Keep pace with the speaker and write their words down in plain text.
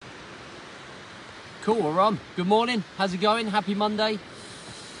Cool, we're on. Good morning, how's it going? Happy Monday.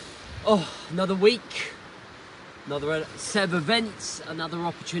 Oh, another week, another set of events, another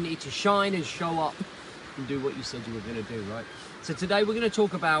opportunity to shine and show up and do what you said you were going to do, right? So today we're going to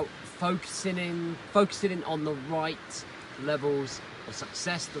talk about focusing in on the right levels of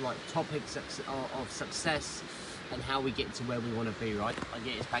success, the right topics of success, and how we get to where we want to be, right? I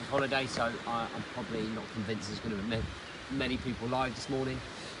get it's bank holiday, so I'm probably not convinced there's going to be many people live this morning.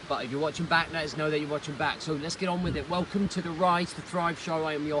 But if you're watching back, let us know that you're watching back. So let's get on with it. Welcome to the Rise to Thrive show.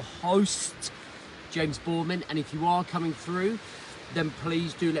 I am your host, James Boardman. And if you are coming through, then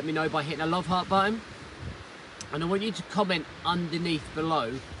please do let me know by hitting a love heart button. And I want you to comment underneath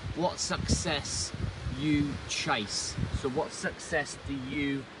below what success you chase. So what success do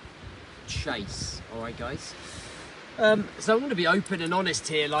you chase? All right, guys. So I'm going to be open and honest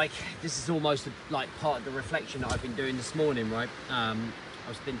here. Like, this is almost like part of the reflection that I've been doing this morning, right?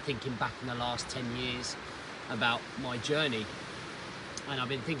 I've been thinking back in the last 10 years about my journey, and I've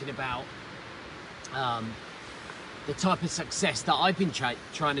been thinking about the type of success that I've been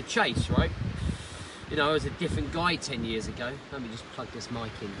trying to chase, right? You know, I was a different guy 10 years ago. Let me just plug this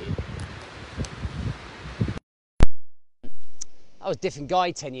mic in here. I was a different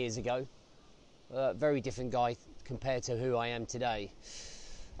guy 10 years ago, very different guy compared to who I am today.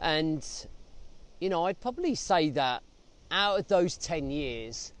 And, you know, I'd probably say that out of those 10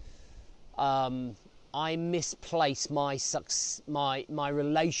 years, I misplaced my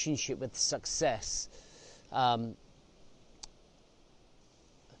relationship with success. And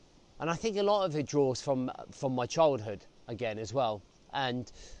I think a lot of it draws from my childhood again as well.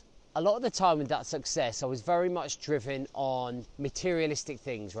 And a lot of the time with that success, I was very much driven on materialistic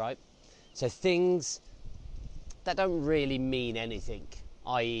things, right? So things that don't really mean anything,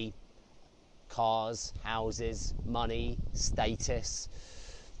 i.e. cars, houses, money, status.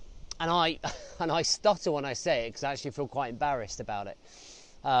 And I stutter when I say it because I actually feel quite embarrassed about it.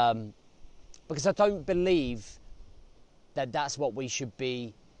 Because I don't believe that that's what we should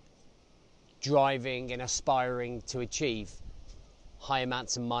be driving and aspiring to achieve. High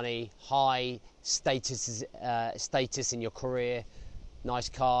amounts of money, high status in your career, nice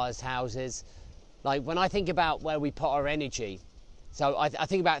cars, houses. Like, when I think about where we put our energy, so I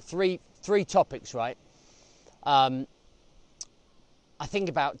think about three topics, right? I think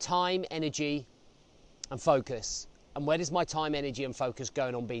about time, energy, and focus. And where does my time, energy, and focus go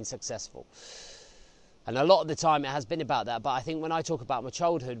on being successful? And a lot of the time it has been about that. But I think when I talk about my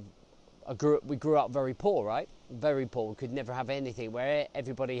childhood, we grew up very poor, right? Very poor. We could never have anything. Where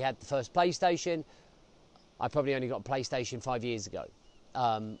everybody had the first PlayStation, I probably only got a PlayStation 5 years ago.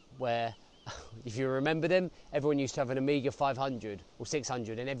 Where, if you remember them, everyone used to have an Amiga 500 or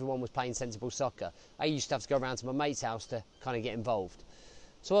 600 and everyone was playing sensible soccer. I used to have to go around to my mate's house to kind of get involved.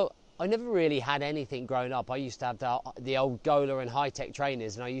 So I never really had anything growing up. I used to have the old Gola and high-tech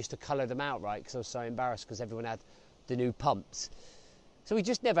trainers, and I used to colour them out, right, because I was so embarrassed because everyone had the new pumps. So we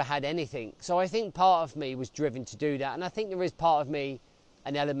just never had anything. So I think part of me was driven to do that, and I think there is part of me,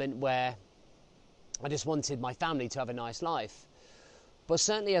 an element where I just wanted my family to have a nice life. But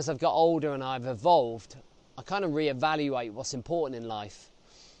certainly as I've got older and I've evolved, I kind of reevaluate what's important in life.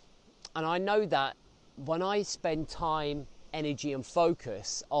 And I know that when I spend time, energy and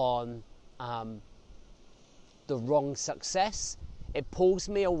focus on the wrong success, it pulls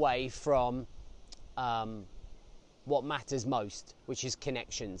me away from what matters most, which is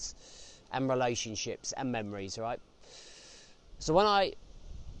connections and relationships and memories, right? So when I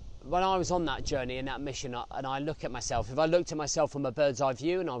was on that journey and that mission, and I look at myself, if I looked at myself from a bird's eye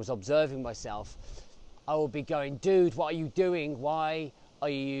view and I was observing myself, I would be going, dude, what are you doing? Why are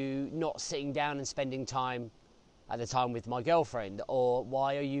you not sitting down and spending time at the time with my girlfriend? Or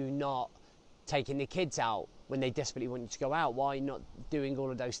why are you not taking the kids out when they desperately want you to go out? Why are you not doing all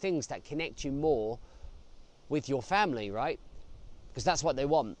of those things that connect you more with your family, right? Because that's what they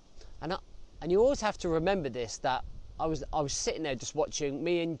want. And you always have to remember this, that I was sitting there just watching,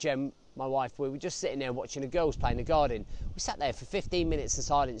 me and Jem, my wife, we were just sitting there watching the girls play in the garden. We sat there for 15 minutes in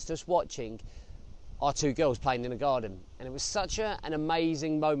silence just watching our two girls playing in the garden. And it was such an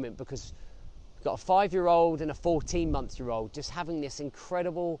amazing moment because we've got a 5-year-old and a 14-month-year-old just having this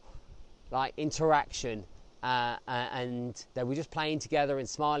incredible like interaction, and they were just playing together and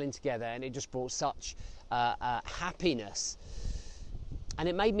smiling together, and it just brought such happiness. And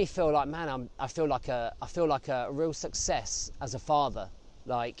it made me feel like, man, I feel like a real success as a father.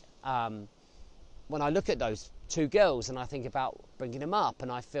 Like, when I look at those two girls and I think about bringing them up,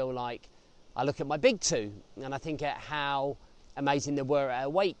 and I feel like I look at my big two and I think at how amazing they were at a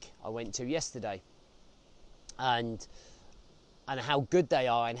wake I went to yesterday. And and how good they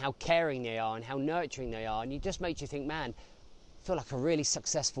are and how caring they are and how nurturing they are. And it just makes you think, man, I feel like a really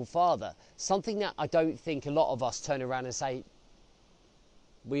successful father. Something that I don't think a lot of us turn around and say,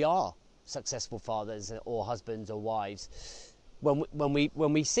 we are successful fathers or husbands or wives.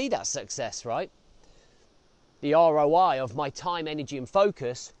 When we see that success, right? The ROI of my time, energy and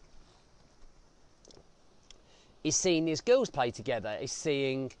focus is seeing these girls play together, is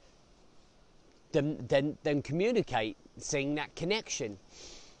seeing them communicate, seeing that connection.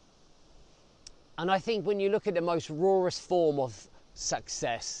 And I think when you look at the most rawest form of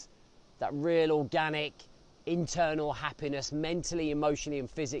success, that real organic, internal happiness, mentally, emotionally and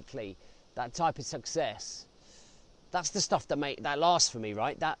physically, that type of success, that's the stuff that lasts for me,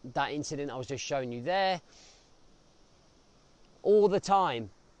 right? That incident I was just showing you there, all the time,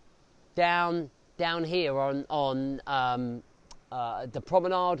 down here on the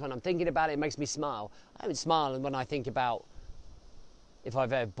promenade, when I'm thinking about it, it makes me smile. I don't smile when I think about if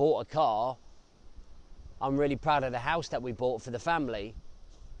I've ever bought a car. I'm really proud of the house that we bought for the family.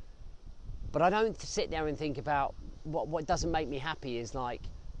 But I don't sit there and think about what doesn't make me happy is like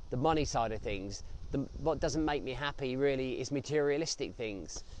the money side of things. What doesn't make me happy really is materialistic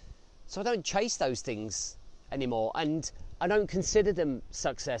things. So I don't chase those things anymore. And I don't consider them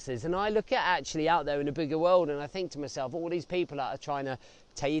successes. And I look at actually out there in a bigger world and I think to myself, all these people that are trying to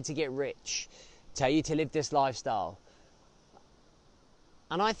tell you to get rich, tell you to live this lifestyle.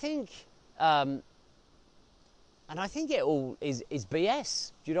 And I think it all is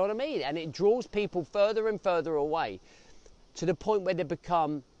BS. Do you know what I mean? And it draws people further and further away to the point where they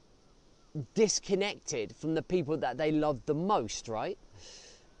become disconnected from the people that they love the most, right?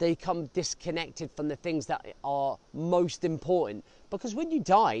 They become disconnected from the things that are most important. Because when you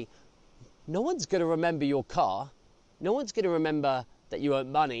die, no one's going to remember your car. No one's going to remember that you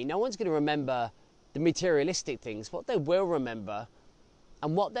earned money. No one's going to remember the materialistic things. What they will remember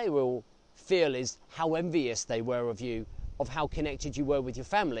and what they will feel is how envious they were of you, of how connected you were with your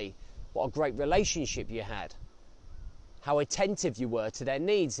family, what a great relationship you had, how attentive you were to their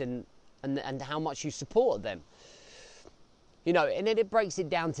needs and how much you supported them. You know, and then it breaks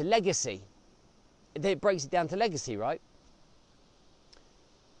it down to legacy. Right?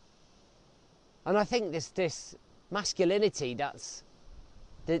 And I think this masculinity, there's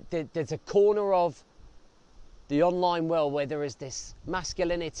a corner of the online world where there is this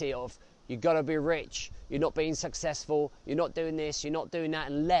masculinity of you've got to be rich, you're not being successful, you're not doing this, you're not doing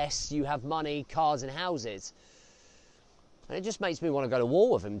that unless you have money, cars and houses. And it just makes me want to go to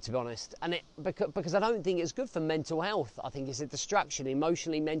war with him, to be honest. And because I don't think it's good for mental health. I think it's a distraction,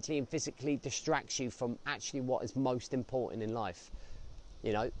 emotionally, mentally and physically distracts you from actually what is most important in life.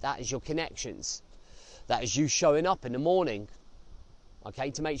 You know, that is your connections. That is you showing up in the morning, okay,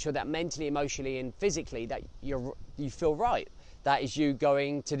 to make sure that mentally, emotionally and physically that you feel right. That is you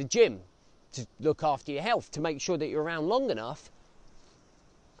going to the gym to look after your health, to make sure that you're around long enough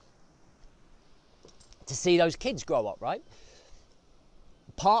to see those kids grow up, right?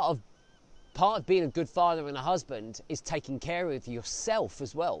 Part of being a good father and a husband is taking care of yourself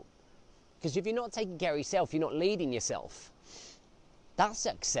as well. Because if you're not taking care of yourself, you're not leading yourself. That's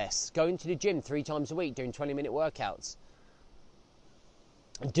success. Going to the gym 3 times a week, doing 20-minute workouts.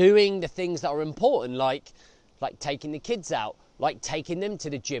 Doing the things that are important, like taking the kids out, like taking them to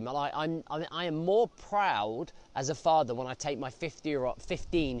the gym. I am more proud as a father when I take my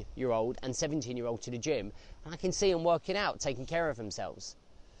 15-year-old and 17-year-old to the gym, and I can see them working out, taking care of themselves.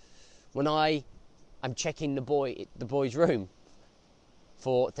 When I'm checking the boy's room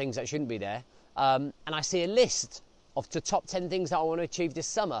for things that shouldn't be there, and I see a list of the top 10 things that I want to achieve this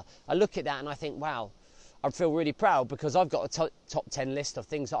summer, I look at that and I think, wow, I feel really proud because I've got a top 10 list of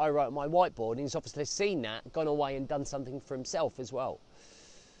things that I wrote on my whiteboard, and he's obviously seen that, gone away and done something for himself as well.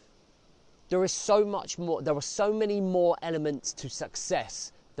 There is so much more, there are so many more elements to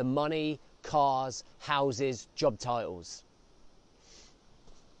success than money, cars, houses, job titles.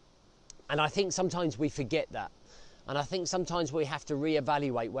 And I think sometimes we forget that. And I think sometimes we have to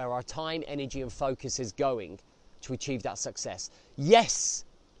reevaluate where our time, energy and focus is going to achieve that success. Yes,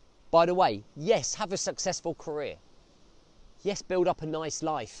 by the way, yes, have a successful career. Yes, build up a nice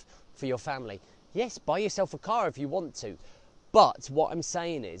life for your family. Yes, buy yourself a car if you want to. But what I'm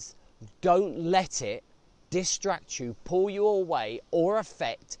saying is, don't let it distract you, pull you away, or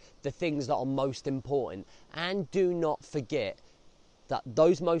affect the things that are most important. And do not forget that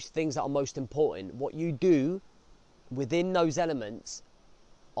those things that are most important, what you do within those elements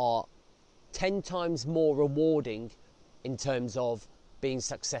are 10 times more rewarding in terms of being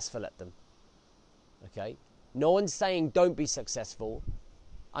successful at them. Okay? No one's saying don't be successful.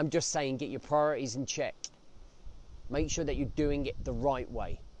 I'm just saying get your priorities in check. Make sure that you're doing it the right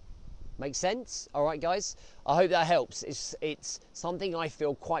way. Make sense? All right, guys. I hope that helps. It's something I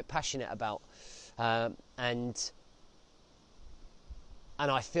feel quite passionate about, and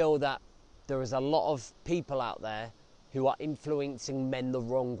I feel that there is a lot of people out there who are influencing men the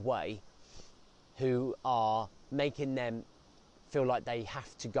wrong way, who are making them feel like they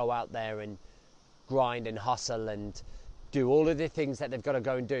have to go out there and grind and hustle and do all of the things that they've got to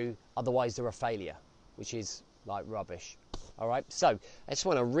go and do, otherwise they're a failure, which is like rubbish. All right, so I just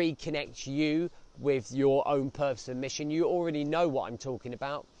want to reconnect you with your own purpose and mission. You already know what I'm talking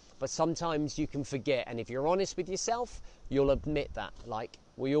about, but sometimes you can forget, and if you're honest with yourself, you'll admit that, like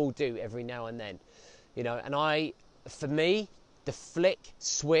we all do every now and then, you know. And for me, the flick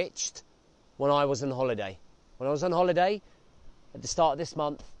switched when I was on holiday. When I was on holiday at the start of this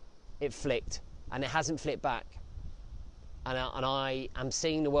month, it flicked, and it hasn't flipped back. And I am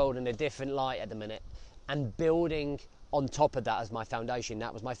seeing the world in a different light at the minute, and building on top of that as my foundation.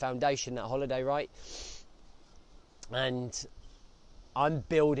 That was my foundation, that holiday, right? And I'm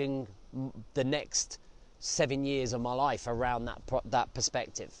building the next 7 years of my life around that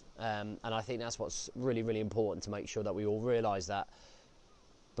perspective. And I think that's what's really, really important, to make sure that we all realise that.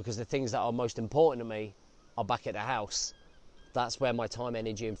 Because the things that are most important to me are back at the house. That's where my time,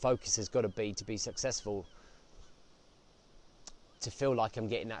 energy and focus has got to be successful. To feel like I'm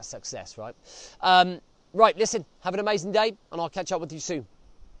getting that success, right? Right, listen, have an amazing day, and I'll catch up with you soon.